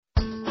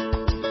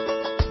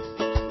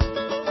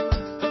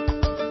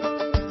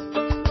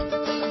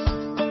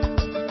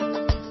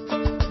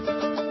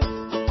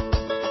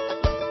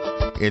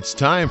It's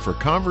time for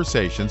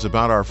conversations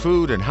about our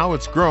food and how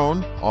it's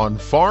grown on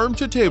Farm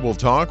to Table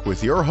Talk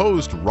with your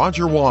host,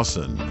 Roger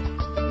Wasson.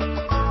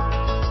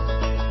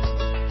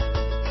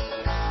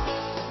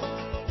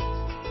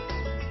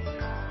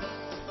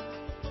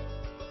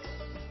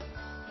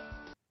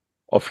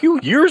 A few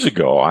years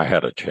ago, I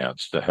had a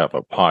chance to have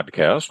a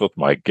podcast with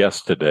my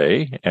guest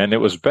today, and it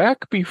was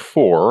back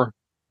before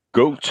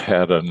goats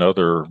had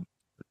another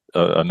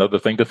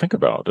thing to think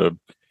about.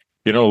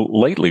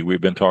 Lately we've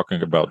been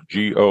talking about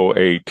GOAT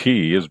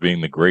as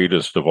being the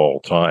greatest of all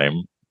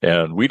time,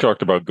 and we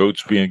talked about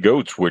goats being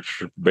goats,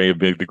 which may have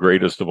been the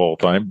greatest of all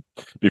time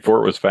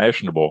before it was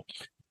fashionable.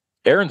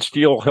 Aaron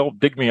Steele helped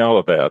dig me out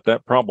of that.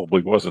 That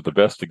probably wasn't the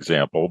best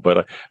example,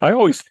 but I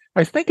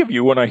think of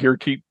you when I hear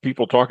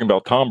people talking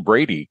about Tom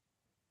Brady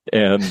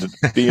and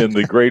being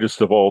the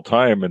greatest of all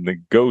time and the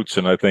GOATs,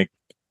 and I think,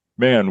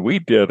 man, we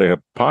did a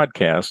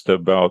podcast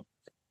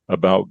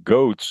about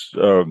goats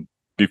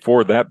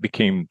before that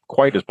became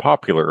quite as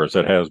popular as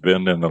it has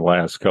been in the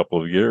last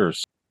couple of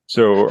years.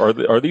 So,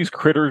 are these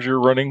critters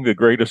you're running the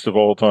greatest of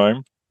all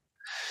time?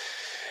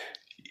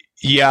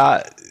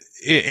 Yeah.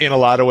 In a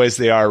lot of ways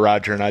they are,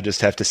 Roger, and I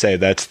just have to say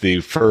that's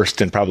the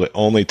first and probably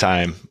only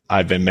time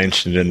I've been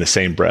mentioned in the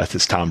same breath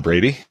as Tom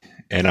Brady,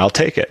 and I'll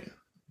take it.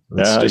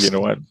 You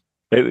know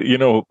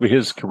what?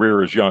 His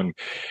career is young.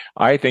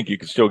 I think you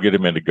can still get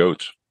him into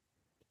goats.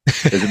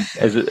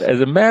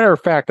 As a matter of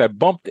fact, I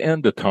bumped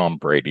into Tom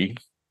Brady,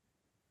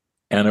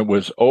 and it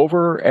was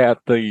over at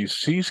the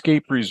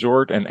Seascape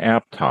Resort in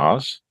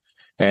Aptos,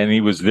 and he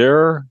was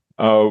there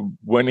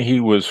when he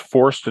was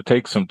forced to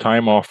take some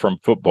time off from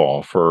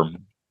football for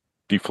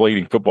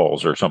deflating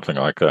footballs or something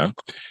like that.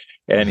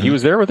 And he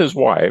was there with his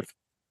wife.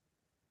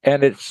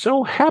 And it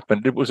so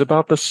happened it was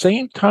about the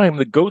same time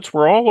the goats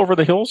were all over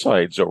the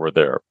hillsides over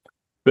there.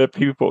 That's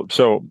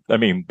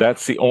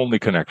the only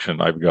connection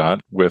I've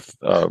got with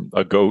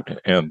a goat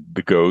and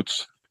the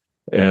goats.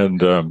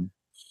 And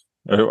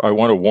I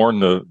want to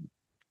warn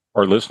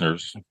our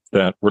listeners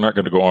that we're not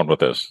going to go on with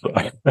this.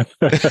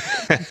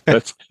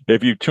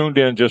 If you tuned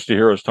in just to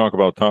hear us talk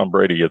about Tom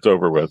Brady, it's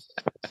over with.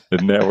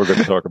 And now we're going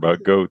to talk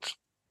about goats.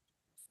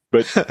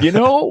 But,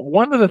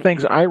 one of the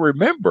things I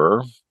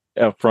remember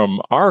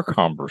from our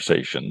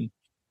conversation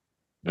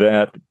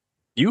that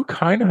you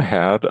kind of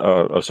had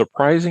a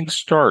surprising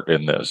start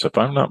in this. If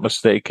I'm not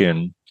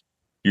mistaken,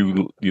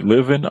 you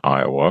live in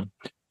Iowa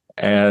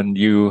and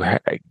you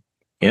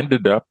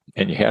ended up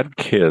and you had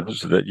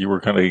kids that you were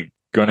kind of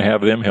going to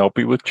have them help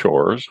you with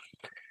chores.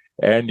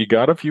 And you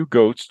got a few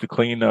goats to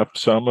clean up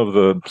some of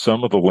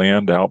the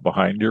land out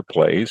behind your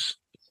place.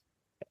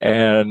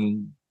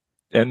 And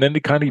then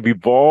it kind of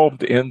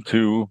evolved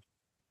into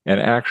an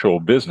actual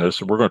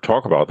business. And we're going to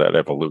talk about that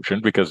evolution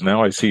because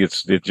now I see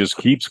it just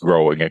keeps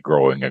growing and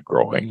growing and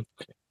growing.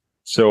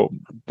 So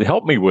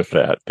help me with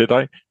that. Did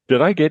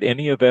I get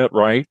any of that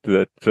right?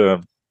 That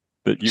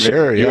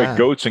you had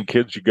goats and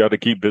kids you got to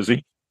keep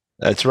busy?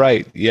 That's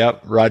right.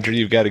 Yep. Roger,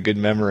 you've got a good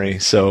memory.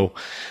 So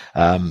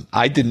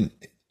I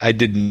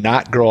did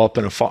not grow up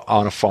on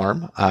a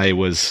farm. I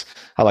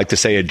like to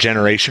say, a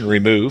generation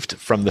removed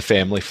from the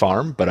family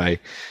farm, but I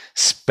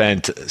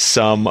spent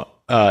some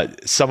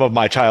of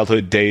my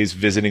childhood days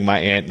visiting my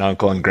aunt and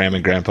uncle and grandma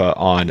and grandpa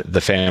on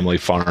the family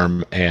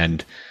farm,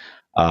 and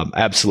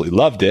absolutely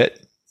loved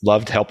it.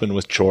 Loved helping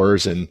with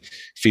chores and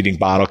feeding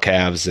bottle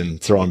calves and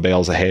throwing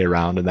bales of hay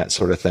around and that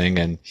sort of thing.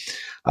 And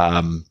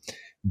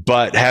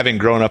but having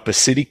grown up a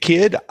city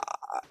kid,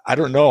 I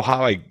don't know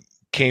how I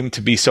came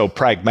to be so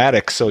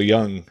pragmatic so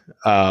young,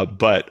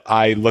 but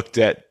I looked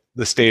at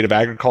the state of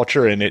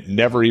agriculture, and it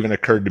never even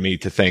occurred to me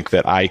to think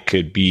that I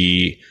could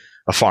be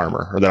a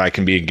farmer or that I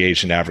can be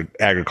engaged in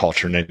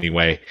agriculture in any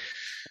way.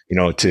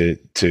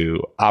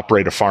 To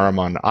operate a farm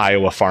on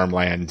Iowa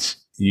farmlands,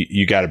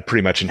 you got to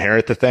pretty much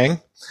inherit the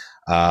thing,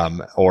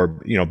 or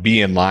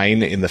be in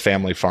line in the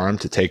family farm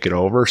to take it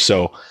over.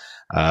 So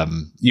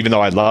even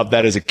though I loved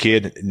that as a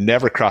kid, it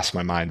never crossed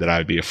my mind that I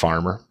would be a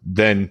farmer.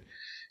 Then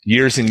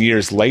years and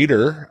years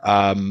later,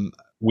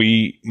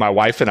 my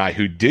wife and I,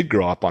 who did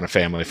grow up on a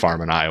family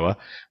farm in Iowa,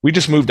 we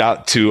just moved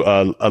out to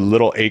a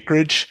little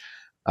acreage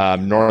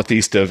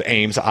northeast of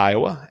Ames,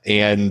 Iowa,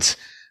 and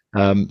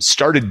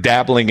started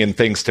dabbling in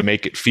things to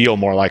make it feel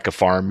more like a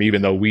farm,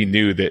 even though we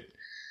knew that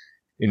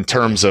in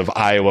terms of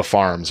Iowa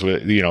farms,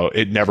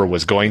 it never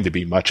was going to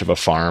be much of a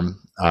farm.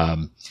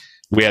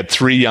 We had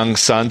 3 young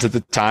sons at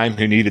the time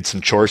who needed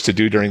some chores to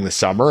do during the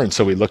summer, and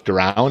so we looked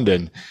around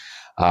and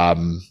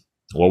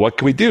well, what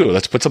can we do?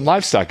 Let's put some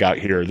livestock out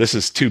here. This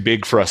is too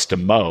big for us to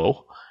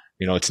mow.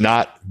 It's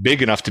not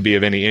big enough to be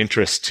of any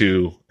interest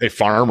to a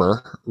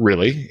farmer,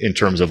 really, in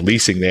terms of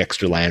leasing the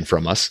extra land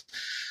from us.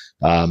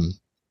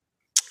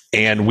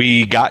 And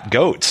we got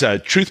goats.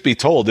 Truth be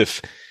told,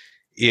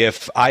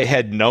 if I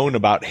had known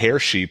about hair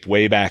sheep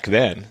way back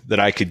then,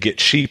 that I could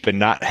get sheep and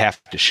not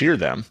have to shear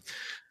them,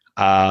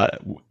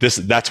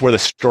 that's where the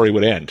story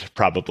would end,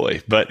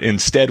 probably. But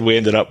instead, we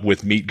ended up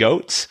with meat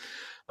goats.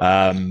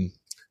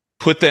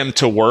 Put them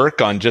to work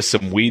on just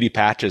some weedy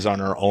patches on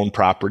our own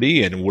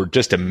property, and we're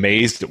just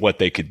amazed at what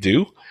they could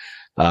do.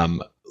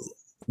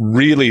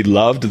 really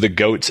loved the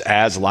goats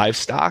as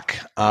livestock.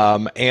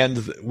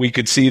 And we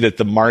could see that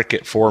the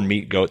market for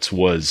meat goats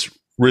was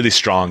really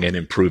strong and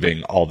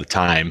improving all the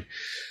time.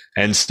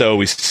 And so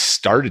we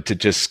started to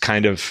just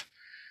kind of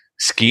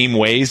scheme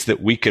ways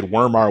that we could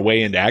worm our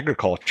way into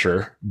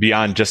agriculture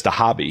beyond just a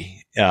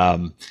hobby.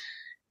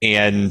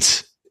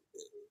 And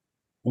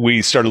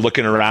we started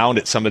looking around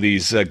at some of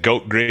these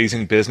goat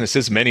grazing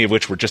businesses, many of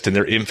which were just in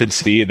their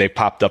infancy. They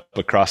popped up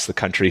across the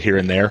country here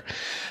and there.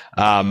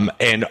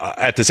 And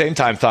at the same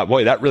time thought,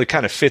 boy, that really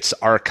kind of fits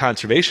our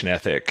conservation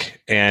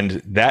ethic.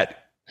 And that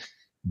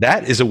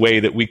is a way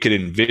that we could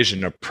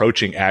envision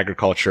approaching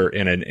agriculture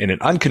in an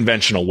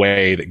unconventional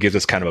way that gives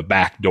us kind of a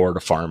back door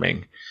to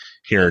farming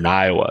here in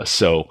Iowa.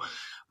 So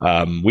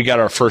we got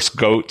our first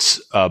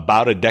goats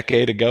about a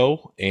decade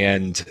ago,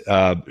 and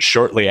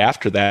shortly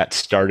after that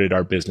started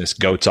our business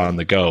Goats on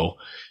the Go,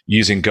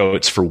 using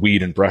goats for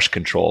weed and brush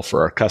control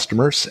for our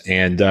customers.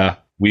 And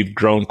we've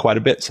grown quite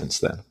a bit since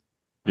then.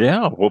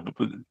 Yeah, well,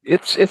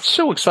 it's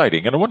so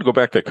exciting. And I want to go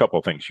back to a couple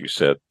of things you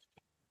said.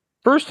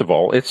 First of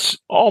all, it's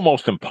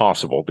almost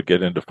impossible to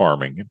get into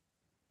farming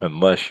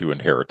unless you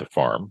inherit the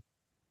farm,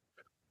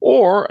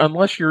 or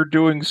unless you're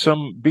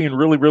being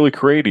really, really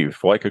creative,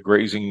 like a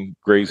grazing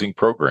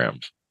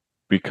programs.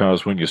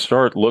 Because when you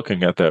start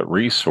looking at that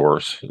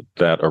resource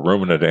that a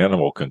ruminant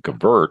animal can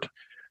convert,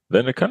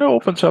 then it kind of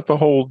opens up a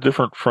whole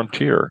different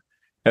frontier.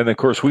 And of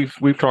course,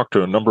 we've talked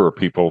to a number of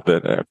people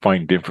that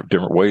find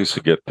different ways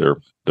to get their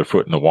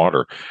foot in the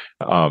water,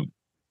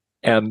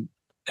 and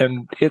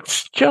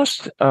it's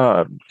just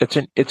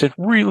it's a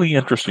really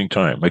interesting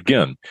time.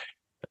 Again,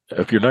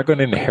 if you're not going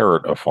to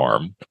inherit a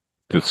farm,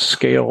 the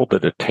scale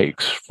that it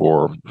takes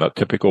for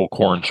typical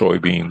corn,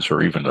 soybeans,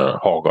 or even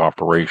hog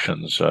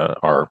operations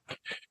are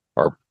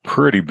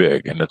pretty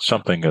big, and it's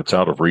something that's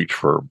out of reach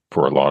for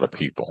a lot of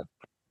people.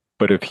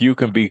 But if you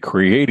can be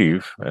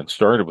creative and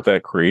started with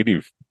that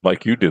creative,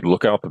 like you did,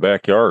 look out the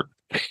backyard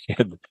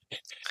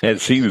and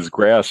see this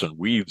grass and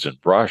weeds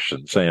and brush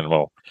and saying,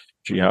 well,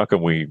 gee, how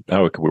can we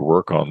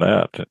work on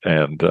that?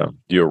 And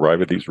you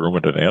arrive at these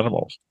ruminant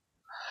animals.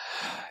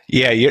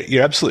 Yeah,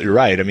 you're absolutely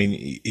right. I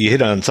mean, you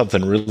hit on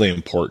something really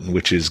important,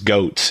 which is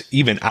goats.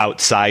 Even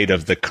outside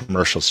of the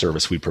commercial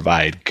service we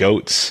provide,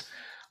 goats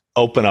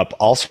open up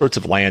all sorts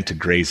of land to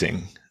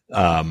grazing.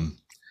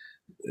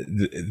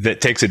 That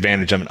takes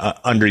advantage of an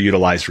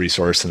underutilized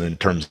resource, and in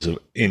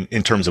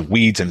terms of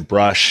weeds and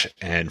brush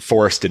and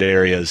forested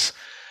areas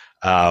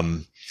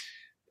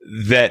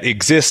that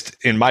exist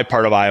in my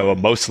part of Iowa,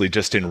 mostly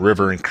just in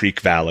river and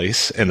creek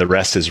valleys, and the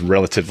rest is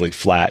relatively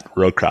flat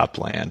row crop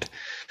land.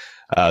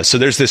 So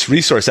there's this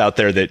resource out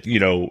there that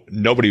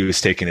nobody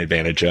was taking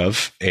advantage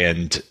of,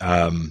 and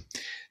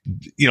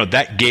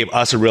that gave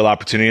us a real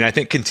opportunity, and I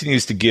think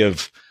continues to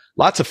give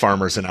lots of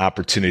farmers an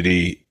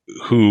opportunity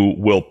who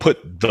will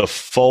put the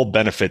full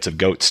benefits of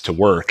goats to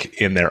work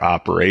in their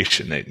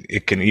operation.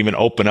 It can even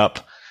open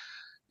up,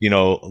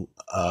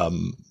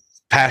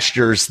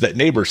 pastures that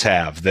neighbors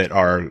have that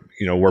are,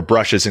 where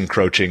brush is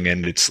encroaching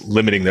and it's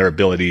limiting their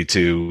ability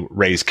to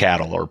raise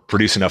cattle or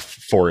produce enough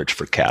forage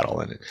for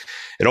cattle. And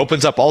it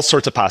opens up all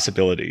sorts of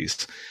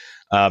possibilities.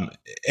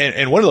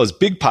 And one of those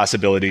big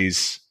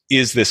possibilities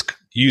is this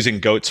using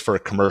goats for a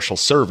commercial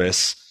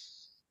service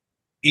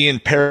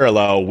in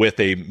parallel with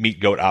a meat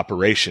goat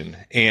operation.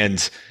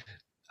 And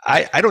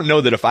I don't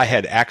know that if I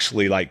had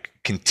actually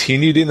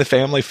continued in the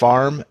family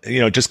farm,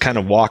 just kind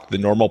of walked the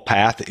normal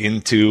path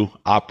into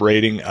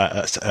operating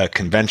a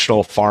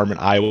conventional farm in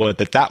Iowa,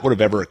 that would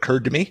have ever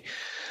occurred to me.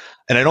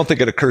 And I don't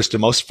think it occurs to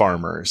most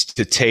farmers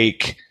to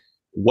take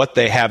what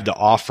they have to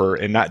offer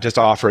and not just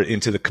offer it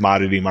into the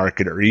commodity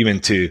market or even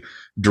to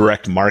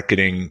direct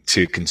marketing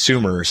to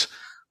consumers,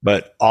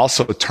 but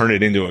also turn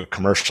it into a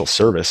commercial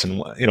service. And,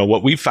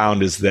 what we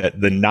found is that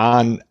the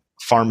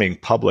non-farming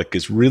public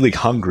is really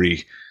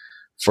hungry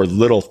for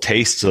little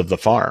tastes of the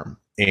farm.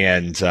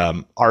 And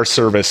our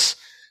service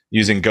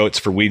using goats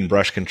for weed and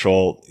brush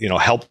control,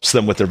 helps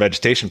them with their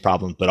vegetation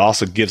problems, but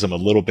also gives them a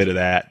little bit of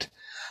that,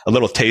 a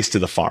little taste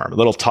of the farm, a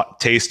little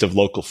taste of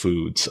local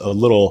foods, a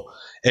little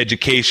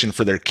education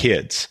for their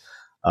kids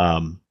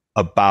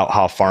about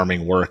how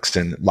farming works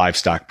and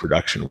livestock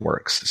production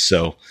works.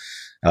 So,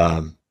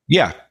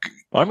 yeah,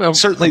 I'm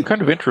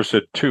kind of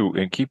interested too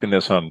in keeping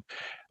this on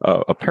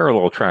a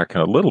parallel track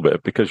in a little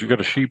bit, because you've got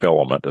a sheep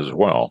element as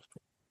well.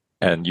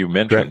 And you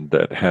mentioned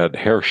that had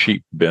hair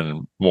sheep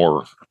been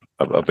more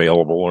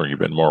available, or you've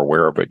been more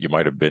aware of it, you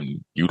might have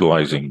been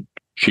utilizing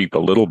sheep a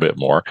little bit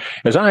more.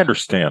 As I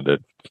understand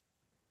it,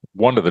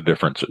 one of the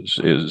differences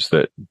is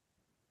that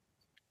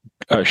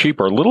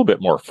sheep are a little bit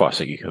more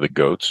fussy than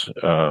goats.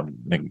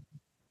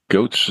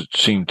 Goats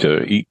seem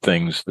to eat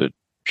things that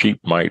sheep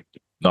might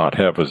not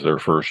have as their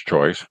first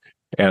choice.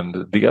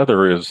 And the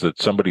other is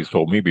that somebody's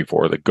told me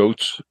before that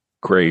goats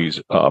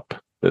graze up,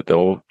 that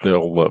they'll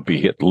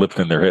be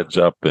lifting their heads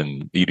up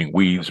and eating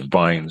weeds and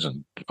vines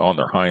and on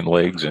their hind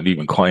legs and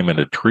even climb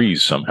into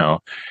trees somehow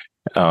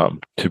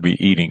to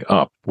be eating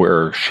up,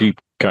 where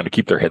sheep kind of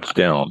keep their heads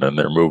down and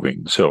they're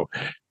moving. So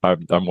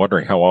I'm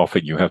wondering how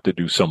often you have to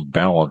do some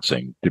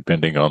balancing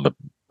depending on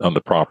on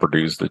the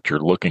properties that you're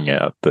looking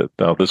at, that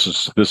this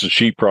is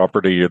sheep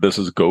property, or this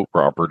is goat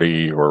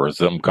property, or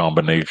some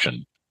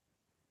combination.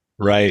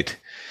 Right.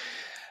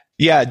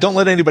 Yeah, don't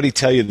let anybody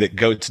tell you that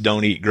goats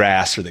don't eat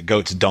grass or that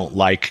goats don't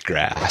like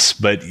grass.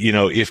 But,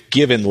 if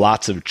given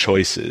lots of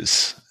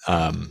choices,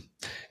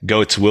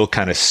 goats will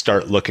kind of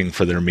start looking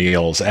for their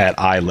meals at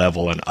eye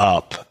level and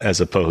up as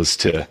opposed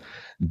to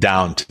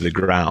down to the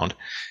ground.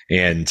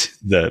 And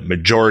the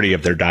majority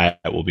of their diet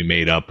will be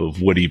made up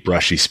of woody,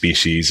 brushy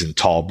species and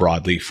tall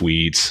broadleaf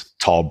weeds,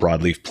 tall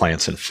broadleaf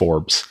plants and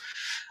forbs.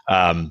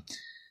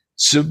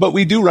 But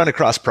we do run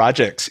across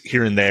projects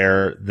here and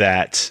there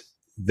that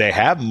they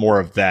have more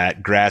of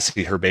that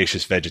grassy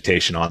herbaceous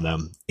vegetation on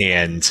them,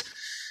 and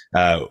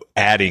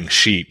adding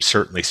sheep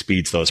certainly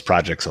speeds those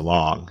projects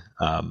along.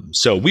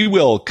 So we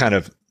will kind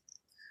of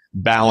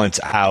balance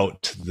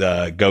out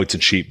the goats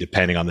and sheep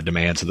depending on the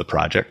demands of the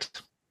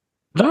project.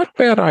 Not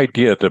bad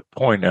idea to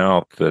point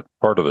out that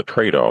part of the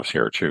trade-offs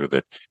here too,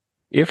 that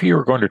if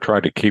you're going to try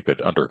to keep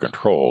it under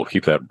control,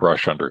 keep that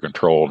brush under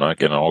control, not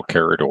getting all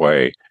carried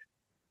away,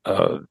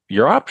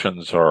 your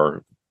options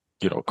are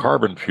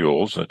carbon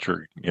fuels that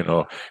you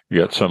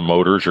got some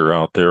motors, you're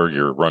out there,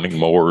 you're running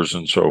mowers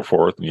and so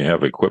forth, and you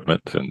have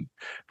equipment and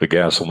the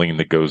gasoline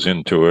that goes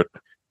into it,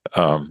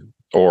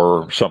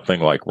 or something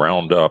like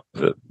Roundup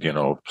that,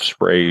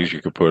 sprays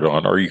you could put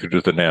on, or you could do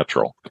the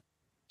natural.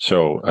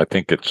 So I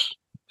think it's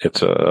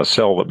a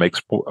sell that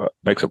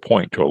makes a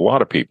point to a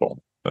lot of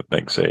people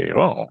that say,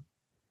 oh,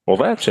 well,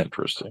 that's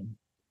interesting.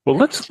 Well,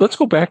 let's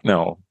go back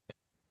now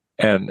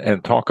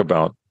and talk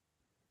about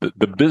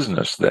the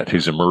business that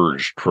has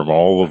emerged from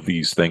all of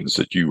these things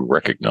that you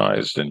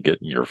recognized and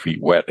getting your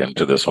feet wet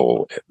into this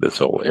whole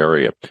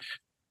area.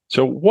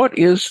 So what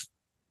is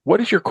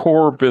your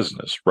core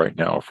business right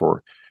now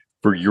for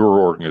your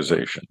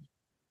organization?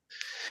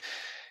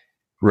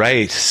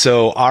 Right.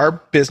 So our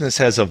business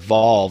has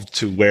evolved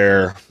to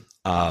where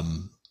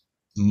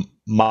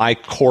my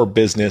core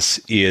business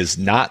is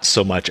not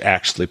so much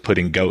actually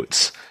putting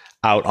goats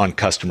out on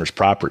customers'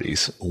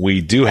 properties.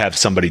 We do have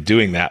somebody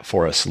doing that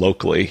for us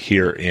locally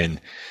here in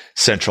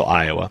central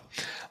Iowa.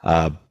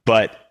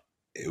 But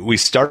we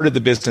started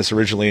the business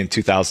originally in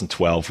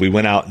 2012. We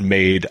went out and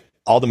made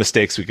all the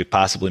mistakes we could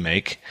possibly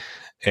make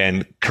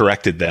and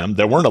corrected them.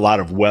 There weren't a lot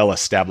of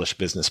well-established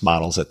business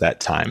models at that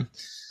time.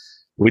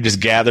 We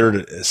just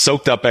gathered,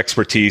 soaked up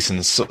expertise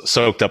and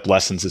soaked up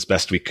lessons as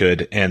best we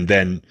could. And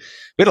then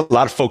we had a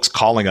lot of folks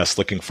calling us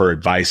looking for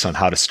advice on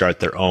how to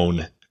start their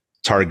own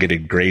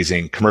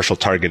commercial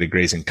targeted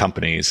grazing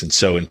companies. And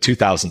so in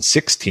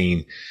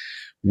 2016,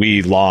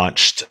 we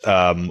launched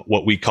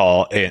what we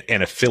call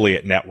an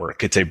affiliate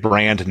network. It's a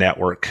brand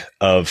network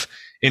of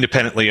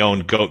independently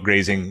owned goat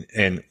grazing,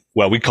 and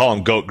we call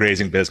them goat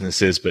grazing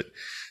businesses, but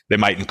they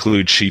might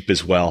include sheep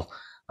as well.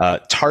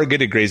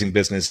 Targeted grazing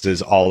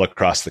businesses all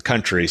across the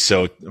country.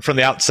 So from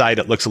the outside,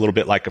 it looks a little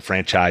bit like a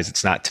franchise.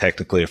 It's not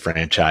technically a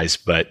franchise,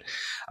 but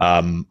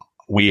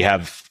we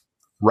have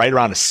right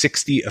around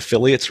 60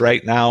 affiliates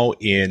right now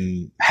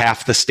in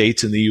half the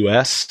states in the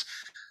U.S.,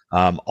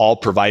 all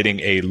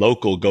providing a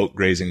local goat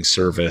grazing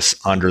service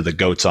under the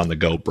Goats on the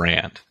Go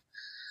brand.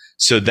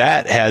 So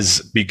that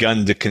has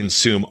begun to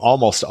consume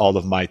almost all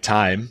of my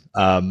time.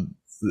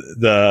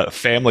 The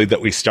family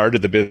that we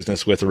started the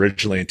business with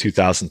originally in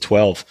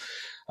 2012,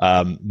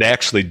 they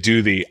actually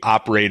do the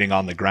operating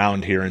on the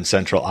ground here in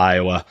central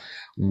Iowa,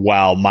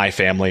 while my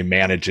family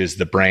manages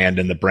the brand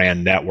and the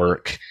brand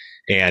network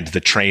and the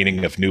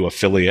training of new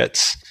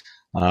affiliates.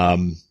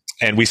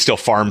 And we still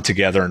farm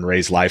together and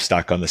raise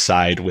livestock on the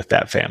side with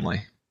that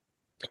family.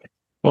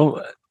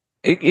 Well,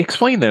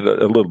 explain that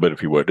a little bit,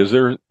 if you would. Is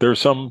there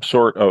some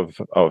sort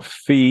of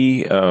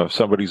fee,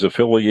 somebody's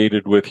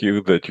affiliated with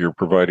you, that you're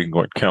providing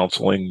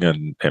counseling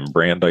and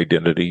brand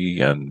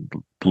identity and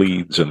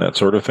leads and that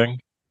sort of thing?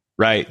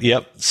 Right.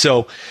 Yep.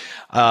 So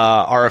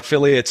our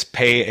affiliates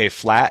pay a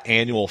flat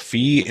annual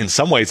fee. In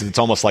some ways, it's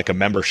almost like a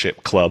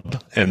membership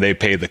club, and they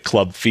pay the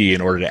club fee in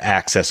order to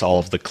access all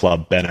of the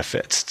club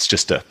benefits. It's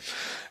just a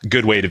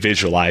good way to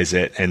visualize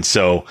it. And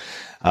so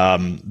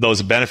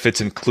those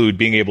benefits include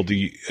being able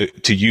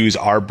to use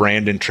our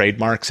brand and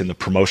trademarks in the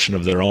promotion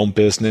of their own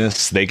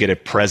business. They get a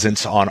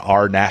presence on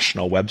our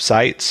national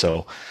website.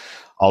 So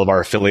all of our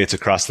affiliates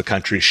across the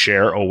country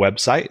share a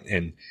website,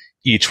 and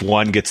each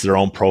one gets their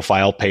own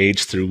profile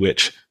page through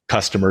which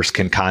customers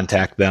can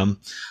contact them.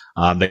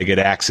 They get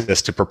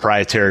access to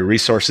proprietary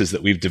resources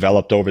that we've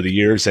developed over the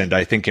years, and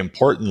I think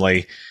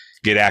importantly,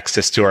 get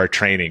access to our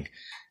training.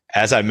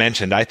 As I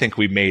mentioned, I think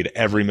we made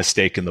every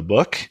mistake in the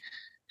book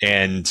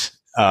and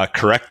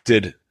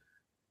corrected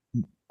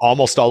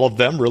almost all of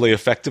them really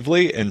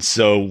effectively. And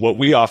so what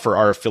we offer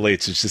our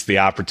affiliates is just the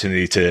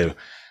opportunity to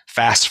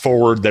fast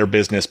forward their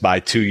business by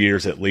 2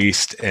 years at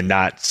least, and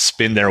not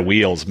spin their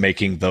wheels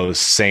making those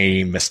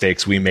same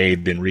mistakes we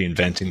made in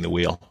reinventing the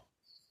wheel.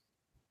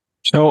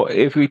 So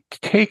if we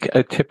take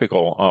a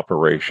typical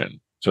operation,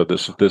 so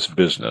this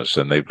business,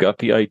 and they've got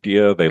the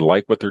idea, they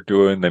like what they're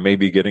doing, they may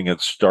be getting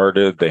it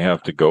started, they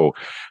have to go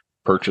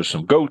purchase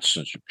some goats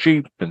and some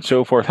sheep and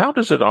so forth. How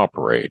does it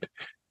operate?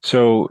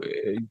 So,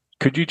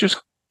 could you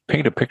just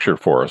paint a picture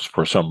for us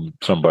for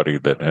somebody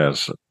that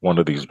has one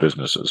of these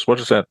businesses? What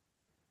does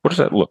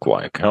that look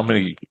like? How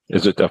many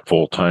is it a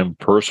full-time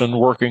person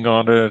working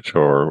on it,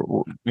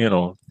 or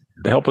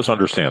help us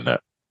understand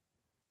that?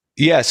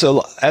 Yeah,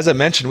 so as I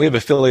mentioned, we have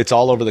affiliates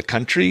all over the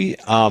country.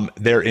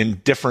 They're in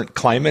different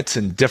climates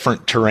and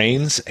different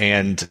terrains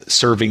and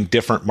serving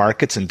different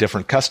markets and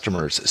different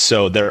customers.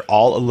 So they're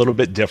all a little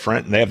bit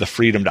different and they have the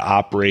freedom to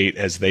operate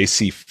as they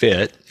see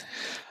fit.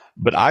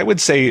 But I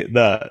would say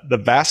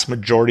the vast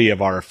majority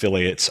of our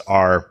affiliates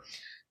are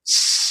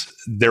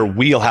their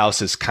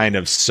wheelhouse is kind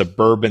of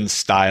suburban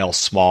style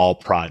small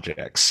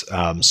projects.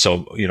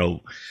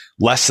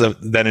 Less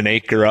than an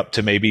acre up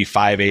to maybe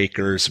 5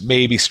 acres,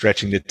 maybe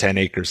stretching to 10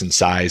 acres in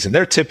size. And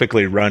they're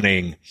typically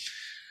running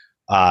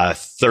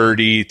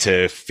 30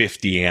 to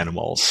 50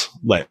 animals,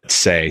 let's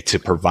say, to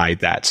provide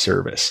that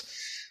service.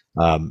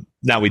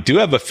 Now, we do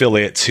have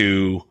affiliates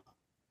who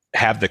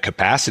have the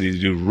capacity to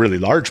do really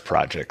large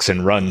projects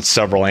and run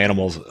several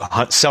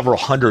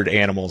hundred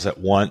animals at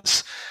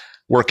once,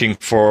 working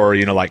for,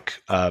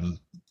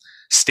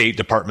 state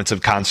departments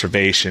of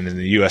conservation and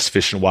the U.S.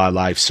 Fish and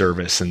Wildlife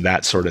Service and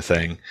that sort of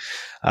thing.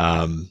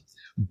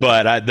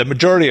 But the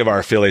majority of our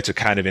affiliates are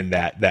kind of in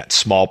that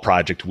small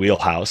project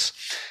wheelhouse.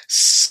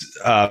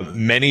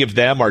 Many of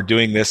them are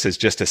doing this as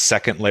just a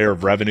second layer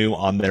of revenue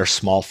on their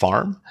small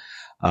farm,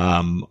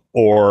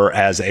 or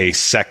as a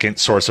second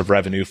source of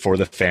revenue for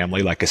the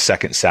family, like a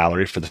second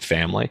salary for the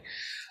family.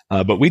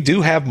 But we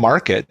do have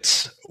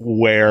markets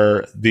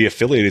where the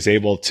affiliate is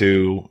able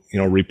to,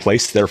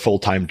 replace their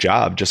full-time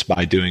job just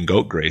by doing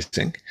goat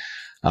grazing.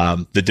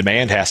 The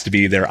demand has to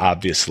be there,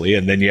 obviously,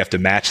 and then you have to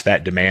match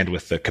that demand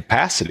with the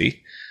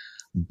capacity.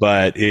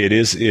 But it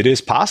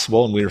is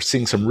possible, and we're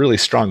seeing some really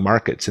strong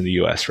markets in the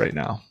U.S. right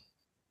now.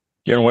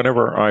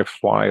 Whenever I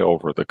fly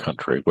over the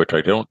country, which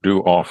I don't do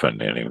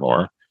often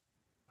anymore,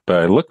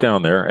 but I look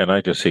down there and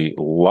I just see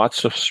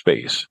lots of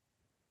space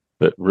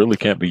that really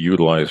can't be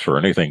utilized for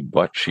anything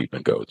but sheep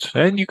and goats.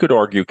 And you could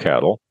argue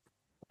cattle,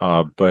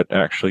 but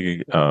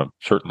actually,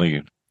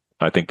 certainly,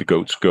 I think the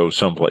goats go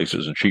some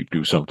places and sheep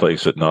do some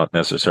place that not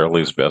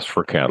necessarily is best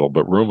for cattle,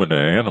 but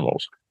ruminant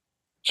animals.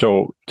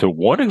 So to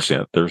one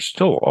extent, there's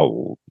still a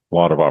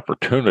lot of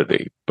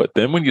opportunity. But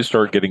then when you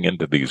start getting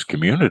into these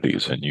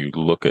communities and you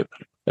look at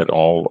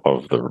all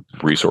of the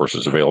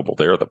resources available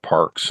there, the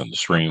parks and the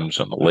streams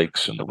and the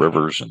lakes and the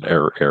rivers and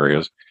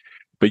areas,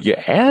 but you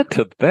add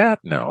to that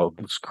now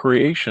this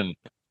creation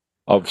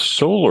of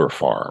solar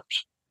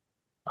farms.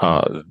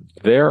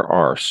 There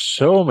are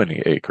so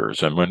many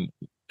acres. And when,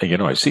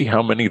 I see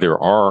how many there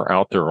are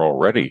out there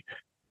already,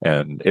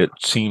 and it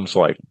seems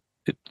like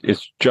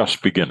it's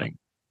just beginning.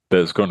 That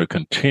is going to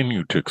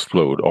continue to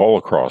explode all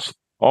across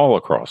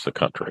the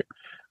country.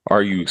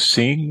 Are you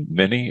seeing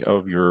many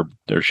of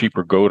their sheep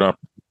or goat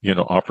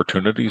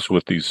opportunities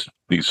with these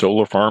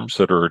solar farms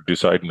that are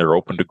deciding they're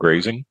open to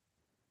grazing?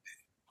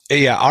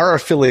 Yeah, our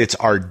affiliates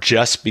are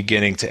just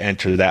beginning to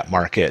enter that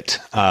market.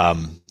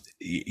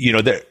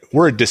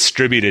 We're a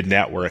distributed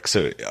network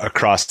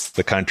across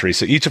the country.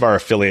 So each of our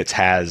affiliates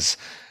has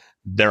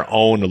their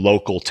own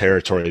local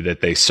territory that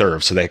they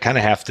serve. So they kind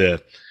of have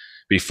to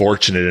be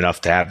fortunate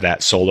enough to have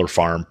that solar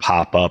farm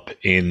pop up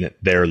in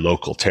their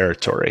local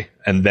territory.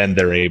 And then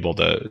they're able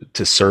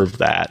to serve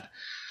that.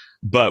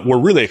 But we're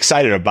really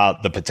excited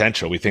about the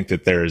potential. We think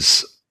that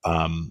there's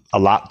a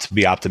lot to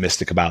be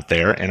optimistic about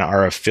there. And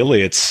our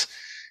affiliates,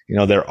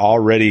 they're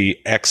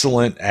already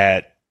excellent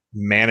at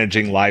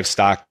managing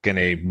livestock in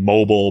a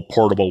mobile,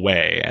 portable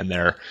way. And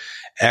they're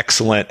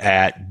excellent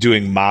at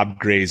doing mob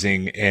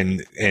grazing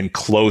and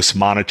close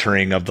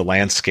monitoring of the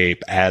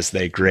landscape as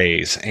they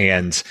graze.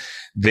 And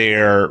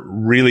they're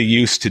really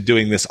used to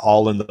doing this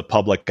all in the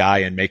public eye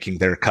and making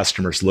their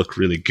customers look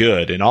really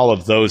good. And all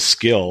of those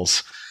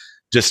skills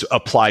just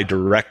apply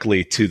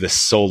directly to the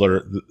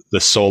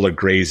solar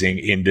grazing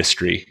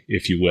industry,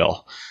 if you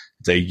will.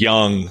 It's a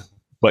young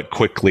but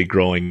quickly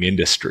growing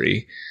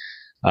industry.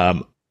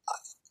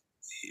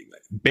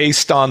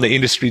 Based on the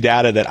industry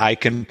data that I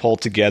can pull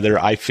together,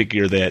 I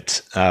figure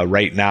that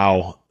right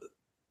now,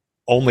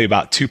 only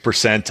about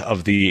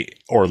 2%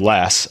 or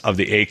less of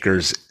the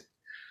acres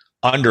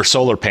under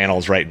solar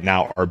panels right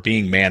now are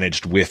being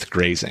managed with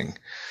grazing.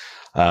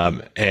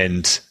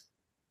 And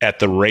at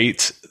the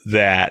rate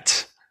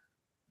that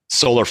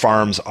solar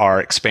farms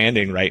are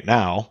expanding right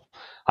now,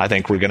 I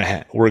think we're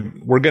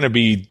going to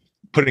be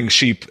putting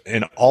sheep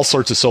in all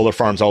sorts of solar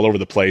farms all over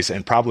the place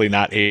and probably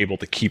not able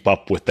to keep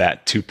up with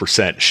that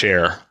 2%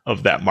 share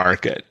of that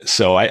market.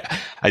 So I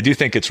do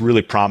think it's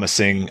really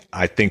promising.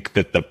 I think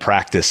that the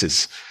practice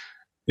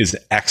is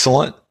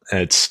excellent.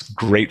 It's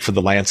great for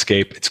the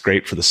landscape. It's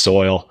great for the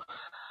soil.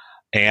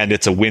 And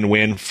it's a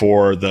win-win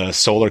for the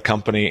solar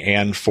company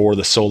and for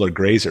the solar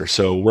grazer.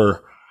 So we're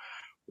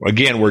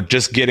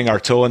just getting our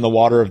toe in the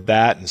water of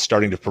that and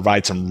starting to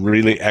provide some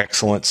really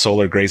excellent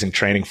solar grazing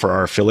training for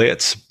our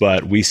affiliates.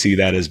 But we see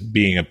that as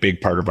being a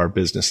big part of our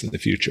business in the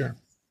future.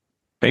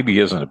 maybe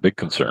isn't a big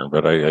concern,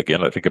 but I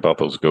think about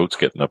those goats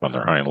getting up on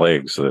their hind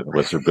legs.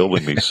 As they're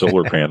building these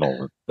solar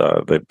panels,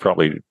 they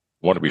probably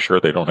want to be sure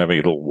they don't have any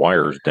little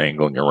wires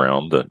dangling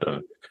around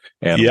that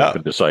animal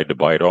can decide to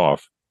bite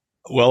off.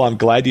 Well, I'm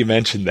glad you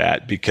mentioned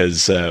that,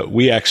 because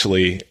we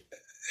actually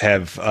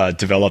have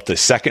developed a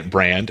second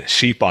brand,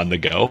 Sheep on the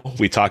Go.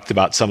 We talked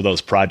about some of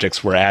those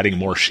projects where adding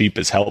more sheep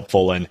is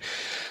helpful, and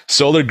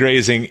solar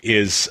grazing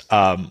is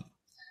a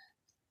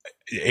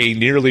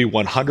nearly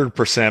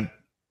 100%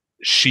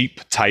 sheep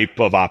type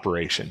of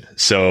operation.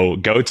 So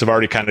goats have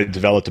already kind of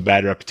developed a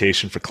bad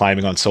reputation for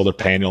climbing on solar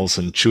panels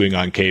and chewing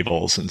on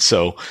cables. And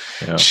so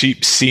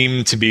sheep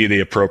seem to be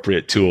the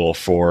appropriate tool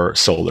for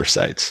solar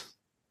sites.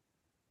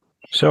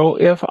 So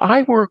if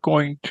I were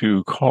going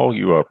to call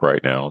you up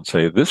right now and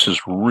say, this is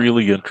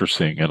really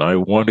interesting and I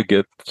want to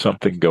get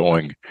something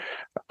going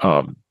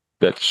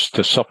that's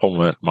to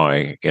supplement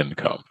my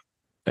income,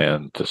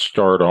 and to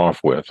start off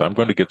with, I'm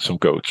going to get some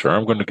goats or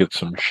I'm going to get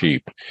some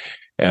sheep,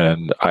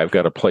 and I've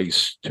got a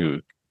place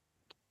to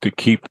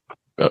keep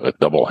a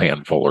double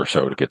handful or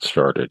so to get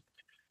started.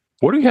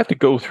 What do you have to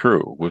go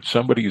through with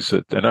somebody's?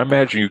 And I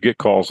imagine you get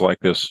calls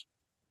like this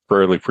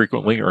fairly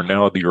frequently, or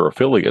now that your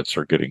affiliates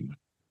are getting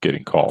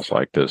calls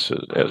like this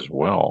as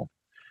well.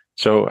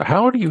 So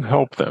how do you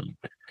help them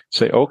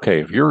say, okay,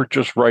 if you're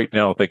just right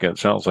now thinking it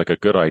sounds like a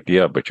good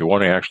idea, but you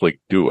want to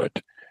actually do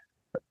it,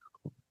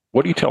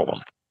 what do you tell them?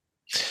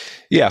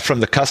 Yeah, from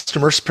the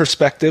customer's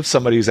perspective,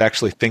 somebody who's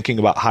actually thinking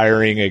about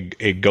hiring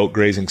a goat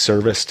grazing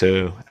service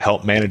to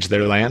help manage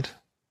their land?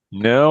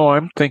 No,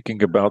 I'm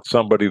thinking about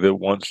somebody that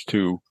wants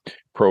to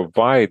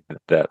provide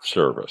that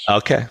service.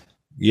 Okay.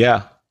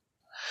 Yeah.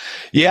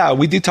 Yeah,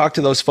 we do talk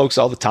to those folks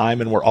all the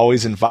time, and we're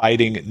always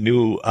inviting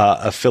new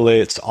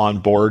affiliates on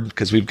board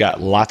because we've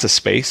got lots of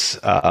space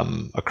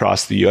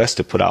across the U.S.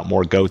 to put out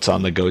more goats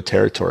on the go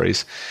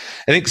territories.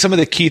 I think some of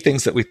the key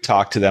things that we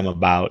talk to them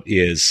about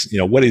is,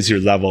 what is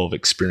your level of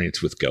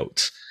experience with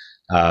goats?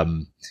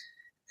 And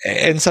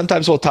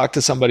sometimes we'll talk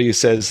to somebody who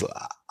says,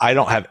 I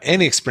don't have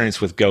any experience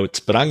with goats,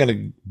 but I'm going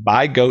to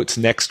buy goats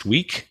next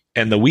week,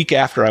 and the week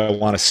after I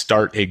want to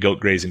start a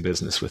goat grazing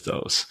business with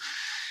those.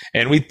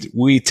 And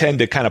we tend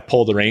to kind of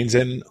pull the reins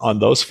in on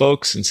those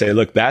folks and say,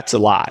 look, that's a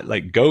lot.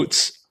 Like,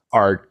 goats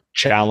are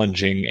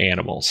challenging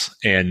animals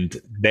and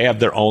they have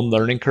their own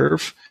learning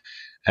curve.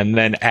 And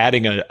then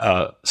adding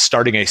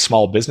starting a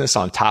small business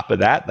on top of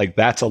that, like,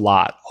 that's a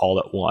lot all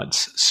at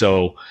once.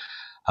 So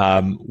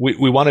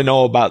we want to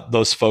know about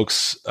those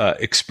folks'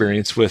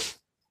 experience with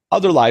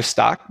other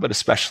livestock, but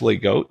especially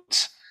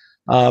goats.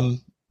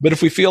 But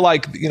if we feel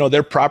like,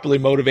 they're properly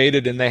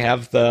motivated and they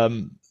have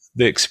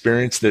the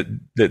experience that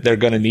they're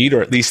going to need,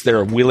 or at least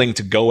they're willing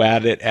to go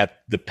at it at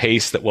the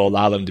pace that will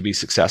allow them to be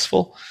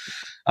successful,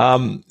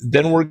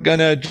 then we're going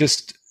to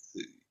just,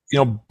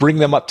 bring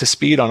them up to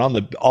speed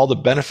on all the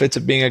benefits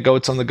of being a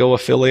Goats on the Go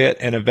affiliate,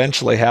 and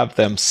eventually have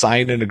them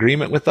sign an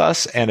agreement with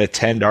us and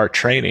attend our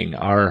training.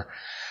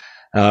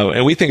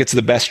 And we think it's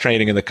the best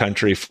training in the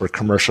country for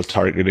commercial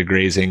targeted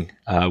grazing.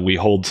 We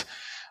hold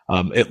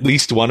at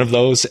least one of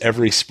those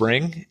every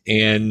spring,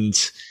 and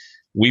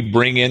we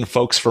bring in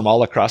folks from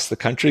all across the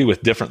country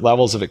with different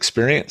levels of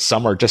experience.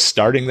 Some are just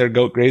starting their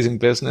goat grazing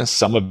business.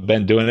 Some have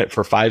been doing it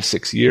for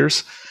 5-6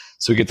 years.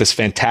 So we get this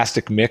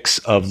fantastic mix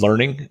of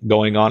learning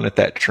going on at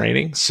that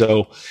training.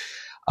 So,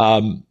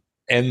 and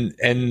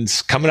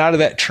coming out of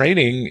that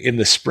training in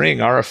the spring,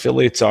 our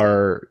affiliates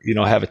are,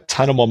 have a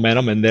ton of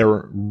momentum, and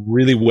they're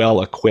really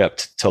well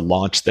equipped to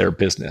launch their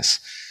business.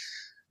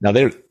 Now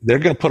they're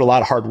going to put a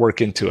lot of hard work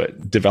into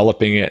it,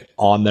 developing it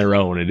on their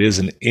own. It is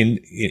an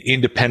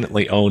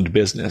independently owned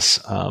business,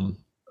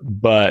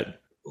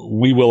 but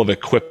we will have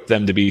equipped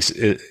them to be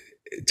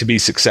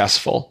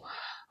successful,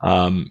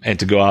 and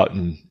to go out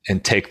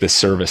and take this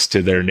service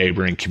to their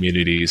neighboring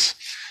communities.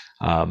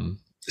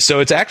 So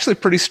it's actually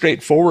pretty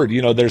straightforward.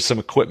 There's some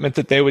equipment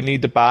that they would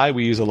need to buy.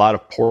 We use a lot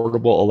of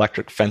portable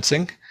electric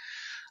fencing,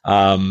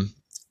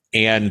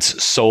 and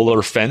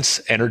solar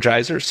fence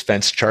energizers,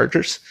 fence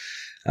chargers.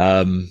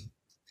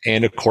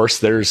 And of course,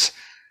 there's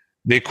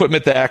the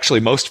equipment that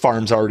actually most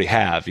farms already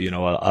have,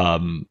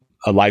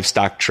 a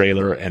livestock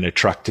trailer and a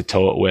truck to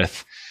tow it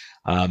with.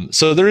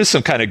 So there is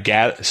some kind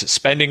of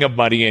spending of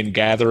money and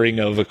gathering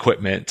of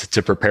equipment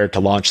to prepare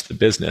to launch the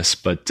business.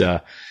 But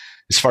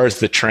as far as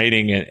the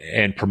training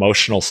and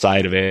promotional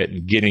side of it,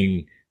 and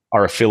getting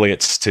our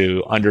affiliates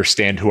to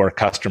understand who our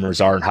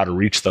customers are and how to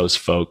reach those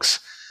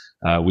folks,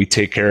 we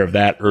take care of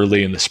that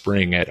early in the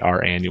spring at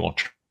our annual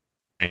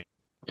training.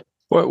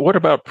 What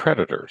about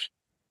predators?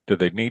 Do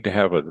they need to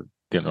have a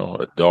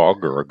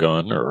dog or a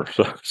gun or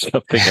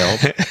something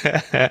else?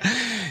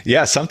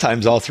 Yeah,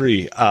 sometimes all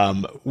three.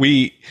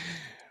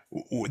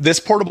 This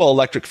portable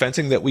electric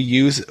fencing that we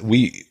use,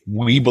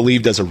 we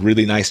believe does a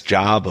really nice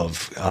job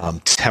of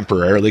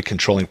temporarily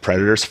controlling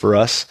predators for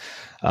us.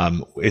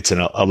 It's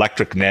an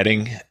electric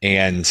netting,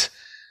 and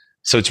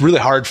so it's really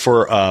hard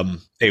for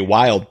a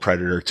wild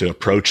predator to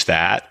approach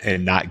that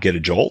and not get a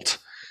jolt.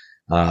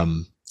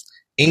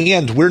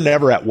 And we're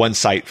never at one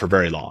site for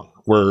very long.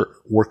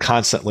 We're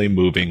constantly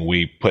moving.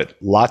 We put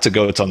lots of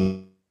goats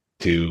on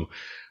to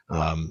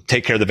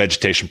take care of the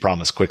vegetation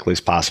problem as quickly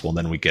as possible, and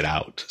then we get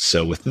out.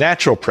 So with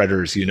natural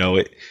predators,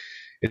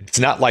 it's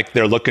not like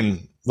they're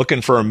looking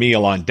for a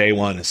meal on day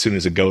one as soon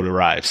as a goat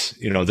arrives.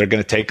 They're going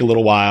to take a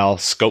little while,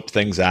 scope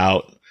things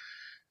out,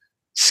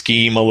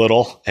 scheme a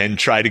little, and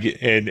try to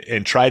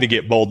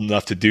get bold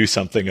enough to do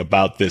something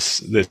about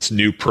this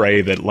new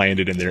prey that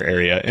landed in their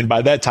area. And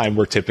by that time,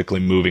 we're typically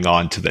moving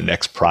on to the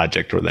next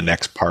project or the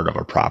next part of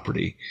our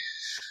property.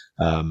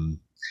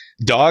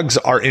 Dogs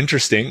are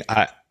interesting.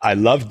 I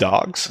love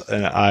dogs,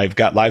 and I've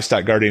got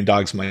livestock guardian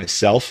dogs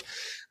myself.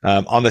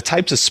 On the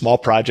types of small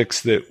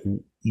projects that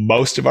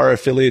most of our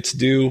affiliates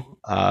do,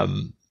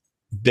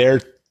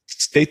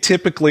 they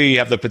typically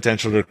have the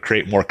potential to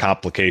create more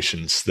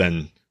complications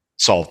than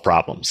solve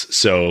problems.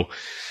 So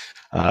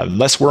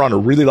unless we're on a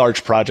really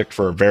large project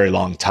for a very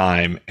long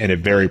time in a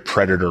very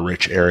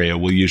predator-rich area,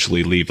 we'll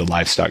usually leave the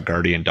livestock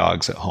guardian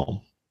dogs at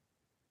home.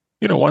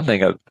 One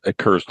thing that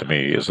occurs to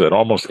me is that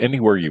almost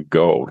anywhere you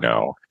go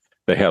now,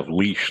 they have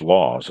leash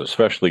laws,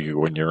 especially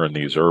when you're in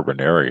these urban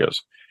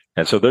areas.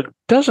 And so there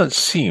doesn't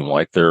seem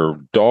like there are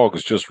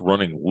dogs just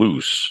running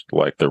loose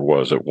like there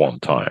was at one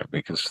time,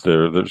 because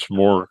there's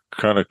more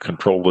kind of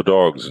control the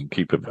dogs and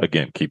keep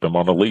them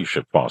on a leash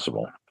if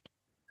possible.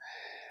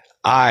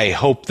 I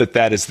hope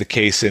that is the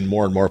case in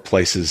more and more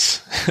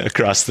places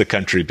across the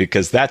country,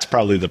 because that's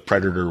probably the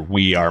predator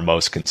we are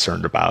most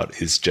concerned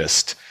about, is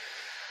just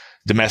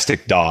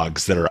domestic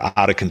dogs that are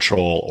out of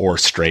control, or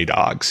stray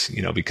dogs,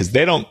 because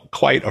they don't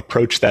quite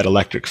approach that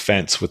electric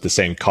fence with the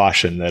same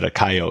caution that a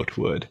coyote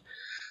would.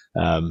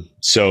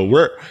 So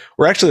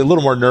we're actually a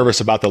little more nervous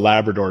about the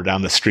Labrador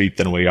down the street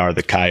than we are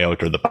the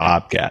coyote or the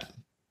bobcat.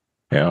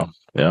 Yeah.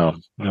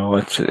 No,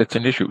 it's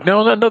an issue.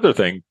 Now, another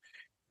thing,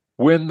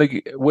 when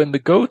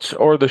the goats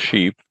or the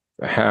sheep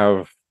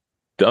have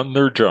done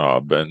their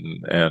job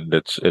and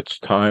it's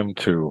time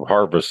to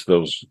harvest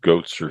those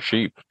goats or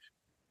sheep,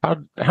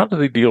 how do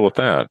they deal with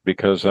that?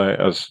 Because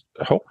as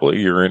hopefully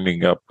you're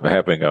ending up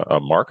having a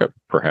market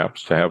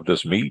perhaps to have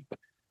this meat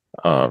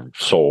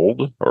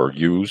sold or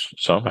used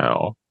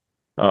somehow.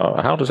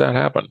 How does that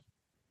happen?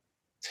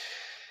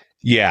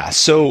 Yeah.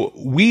 So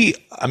we,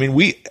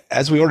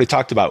 as we already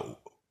talked about,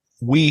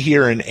 we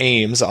here in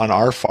Ames on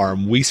our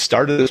farm, we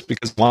started this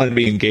because we wanted to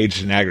be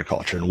engaged in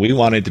agriculture, and we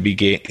wanted to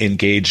be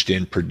engaged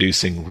in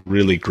producing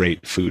really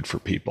great food for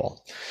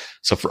people.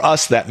 So for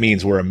us, that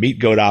means we're a meat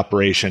goat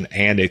operation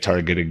and a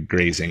targeted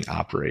grazing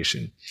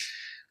operation.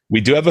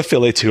 We do have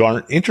affiliates who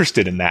aren't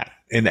interested in that,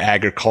 in the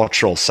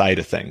agricultural side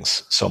of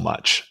things so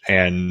much,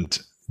 and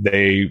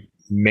they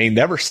may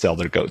never sell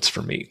their goats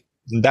for meat.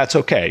 And that's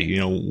okay.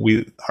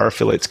 Our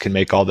affiliates can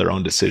make all their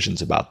own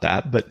decisions about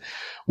that, but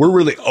we're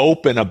really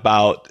open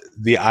about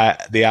the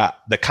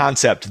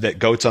concept that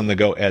Goats on the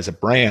Go as a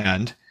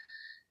brand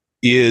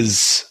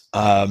is,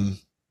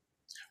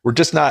 we're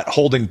just not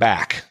holding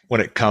back when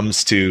it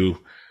comes to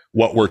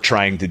what we're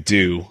trying to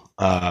do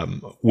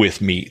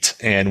with meat.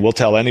 And we'll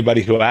tell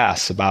anybody who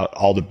asks about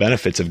all the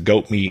benefits of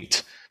goat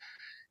meat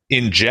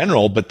in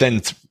general, but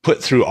then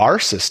put through our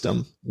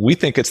system, we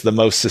think it's the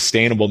most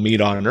sustainable meat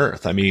on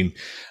earth.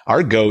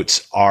 Our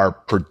goats are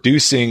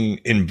producing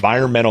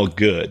environmental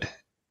good,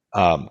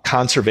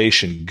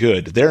 conservation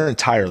good their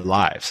entire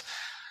lives.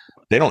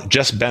 They don't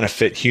just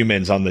benefit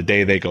humans on the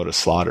day they go to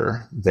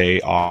slaughter.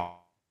 They are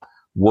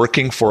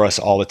working for us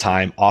all the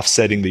time,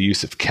 offsetting the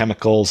use of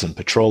chemicals and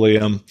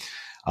petroleum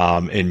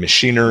and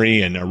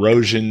machinery and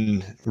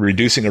erosion,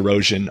 reducing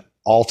erosion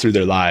all through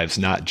their lives,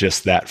 not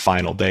just that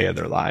final day of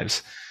their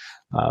lives.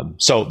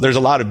 So there's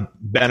a lot of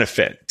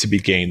benefit to be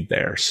gained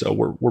there. So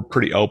we're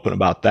pretty open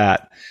about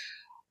that.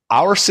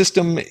 Our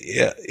system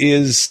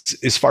is,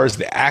 as far as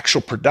the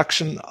actual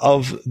production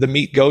of the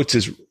meat goats,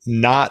 is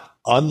not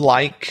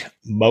unlike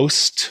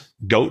most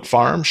goat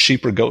farms,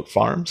 sheep or goat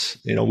farms.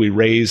 We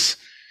raise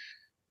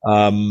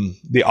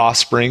the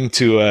offspring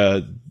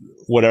to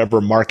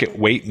whatever market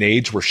weight and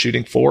age we're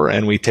shooting for,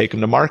 and we take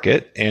them to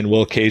market, and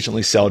we'll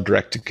occasionally sell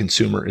direct to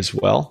consumer as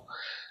well.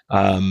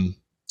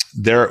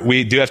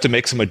 We do have to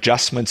make some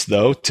adjustments,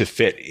 though, to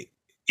fit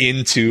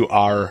into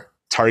our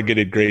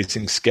targeted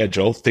grazing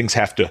schedule.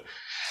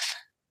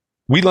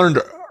 We learned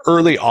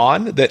early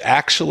on that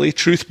actually,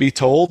 truth be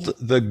told,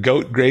 the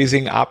goat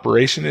grazing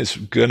operation is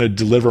going to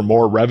deliver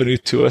more revenue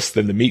to us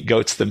than the meat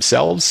goats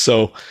themselves.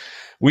 So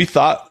we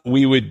thought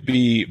we would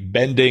be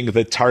bending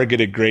the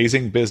targeted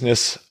grazing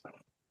business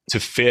to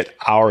fit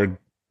our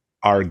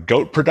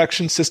goat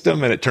production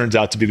system, and it turns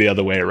out to be the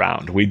other way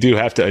around. We do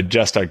have to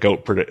adjust our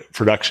goat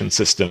production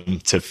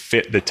system to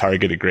fit the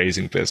targeted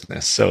grazing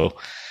business. So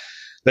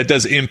that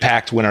does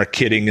impact when our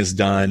kitting is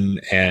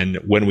done and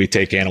when we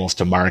take animals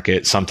to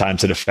market.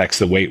 Sometimes it affects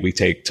the weight we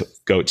take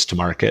goats to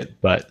market.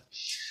 But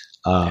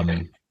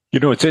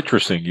it's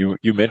interesting.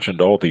 You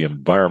mentioned all the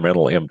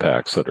environmental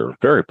impacts that are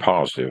very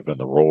positive in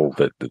the role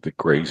that the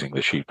grazing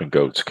the sheep and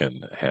goats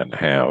can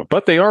have.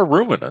 But they are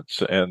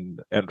ruminants,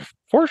 and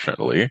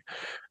fortunately,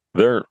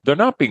 they're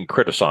not being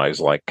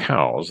criticized like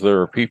cows. There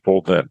are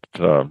people that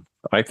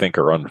I think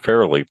are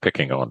unfairly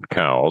picking on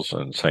cows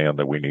and saying